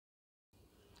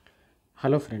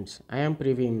Hello friends, I am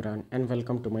PRIVY IMRAN and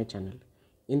welcome to my channel.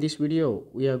 In this video,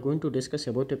 we are going to discuss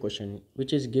about a question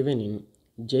which is given in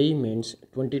JEE Mains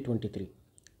 2023.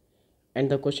 And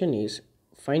the question is,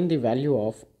 find the value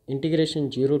of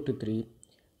integration 0 to 3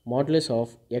 modulus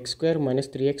of x square minus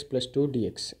 3x plus 2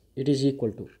 dx. It is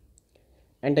equal to.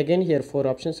 And again here 4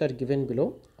 options are given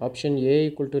below. Option A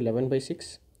equal to 11 by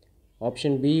 6.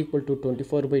 Option B equal to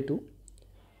 24 by 2.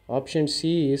 Option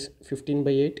C is 15 by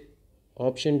 8.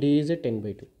 Option D is a 10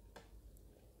 by 2.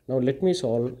 Now let me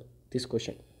solve this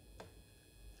question.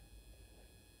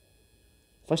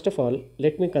 First of all,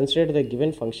 let me consider the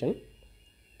given function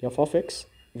f of x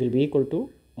will be equal to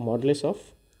modulus of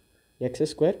x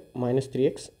square minus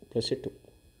 3x plus 2.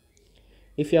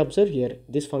 If you observe here,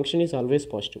 this function is always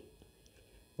positive.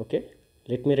 Okay,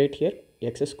 let me write here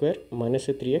x square minus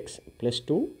 3x plus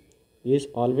 2 is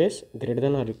always greater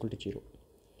than or equal to 0.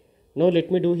 Now let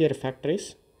me do here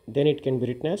factorize. Then it can be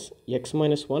written as x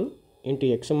minus 1 into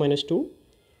x minus 2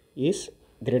 is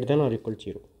greater than or equal to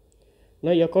 0.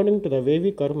 Now according to the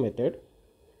wavy curve method,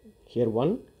 here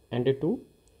 1 and 2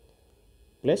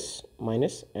 plus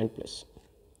minus and plus.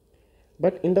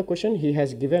 But in the question he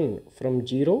has given from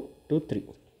 0 to 3.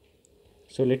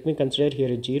 So let me consider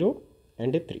here a 0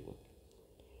 and a 3.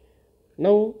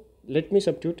 Now let me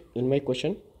substitute in my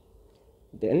question.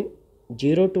 Then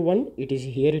 0 to 1 it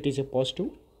is a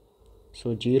positive.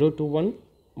 So 0 to 1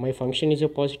 my function is a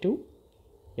positive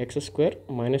x square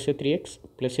minus a 3x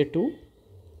plus a 2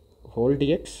 whole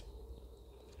dx,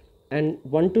 and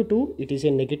 1 to 2 it is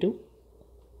a negative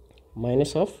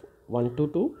minus of 1 to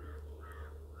 2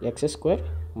 x square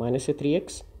minus a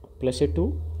 3x plus a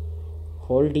 2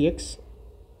 whole dx,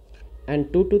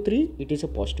 and 2 to 3 it is a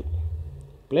positive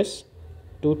plus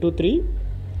 2 to 3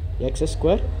 x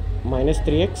square minus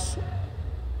 3x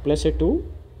plus a 2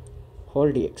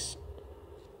 whole dx.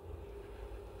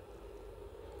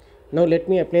 Now let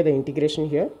me apply the integration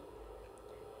here.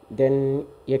 Then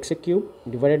x cube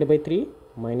divided by 3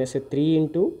 minus a 3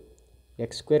 into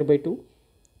x square by 2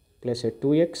 plus a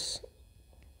 2x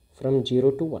from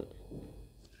 0 to 1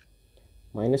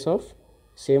 minus of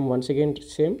once again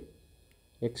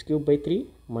x cube by 3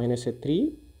 minus a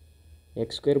 3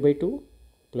 x square by 2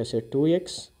 plus a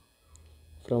 2x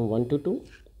from 1 to 2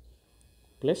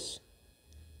 plus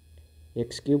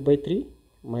x cube by 3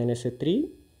 minus a 3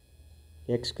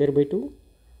 x square by 2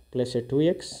 plus a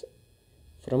 2x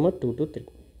from a 2 to 3.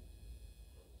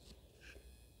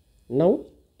 Now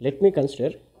let me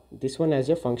consider this one as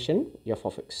a function f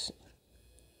of x.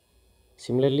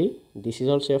 Similarly, this is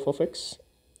also f of x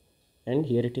and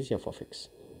here it is f of x.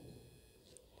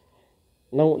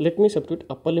 Now let me substitute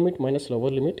upper limit minus lower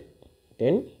limit,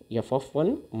 then f of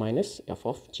 1 minus f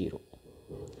of 0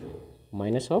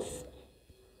 minus of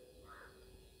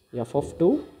f of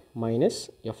 2 minus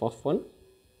f of 1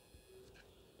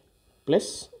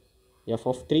 plus f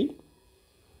of 3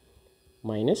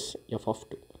 minus f of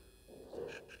 2.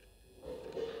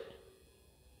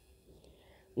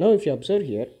 Now if you observe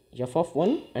here f of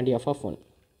 1 and f of 1,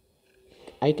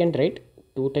 I can write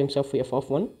 2 times of f of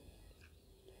 1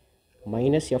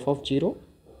 minus f of 0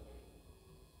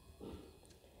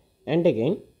 and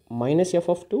again minus f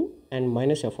of 2 and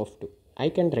minus f of 2. I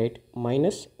can write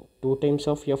minus 2 times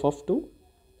of f of 2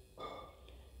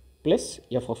 plus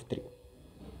f of 3,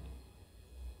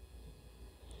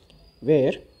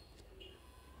 where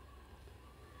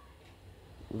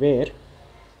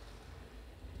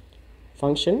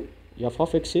function f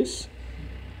of x is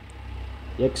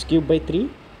x cube by 3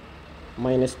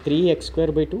 minus 3x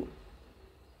square by 2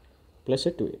 plus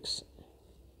a 2x.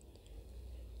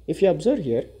 If you observe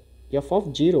here, f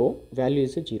of 0 value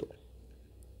is a 0.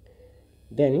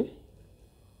 Then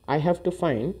I have to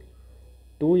find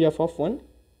 2f of 1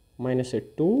 minus a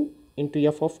 2 into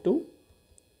f of 2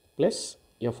 plus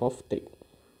f of 3.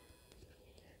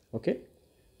 Okay,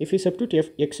 if we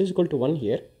substitute x is equal to 1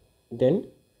 here, then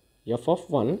f of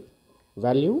 1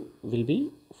 value will be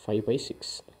 5 by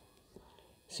 6.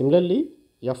 Similarly,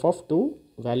 f of 2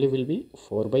 value will be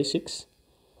 4 by 6,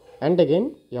 and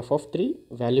again f of 3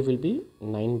 value will be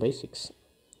 9 by 6.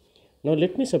 Now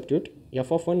let me substitute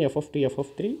f of 1, f of 2, f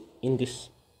of 3 in this.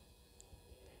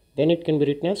 Then it can be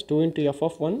written as 2 into f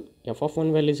of 1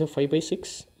 value is a 5 by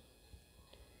 6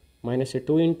 minus a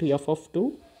 2 into f of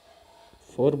 2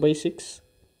 4 by 6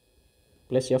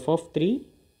 plus f of 3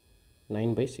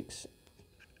 9 by 6.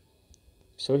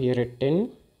 So here at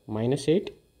 10 minus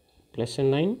 8 plus a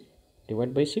 9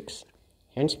 divided by 6,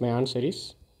 hence my answer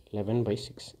is 11 by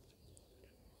 6.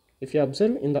 If you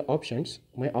observe in the options,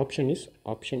 my option is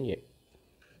option A.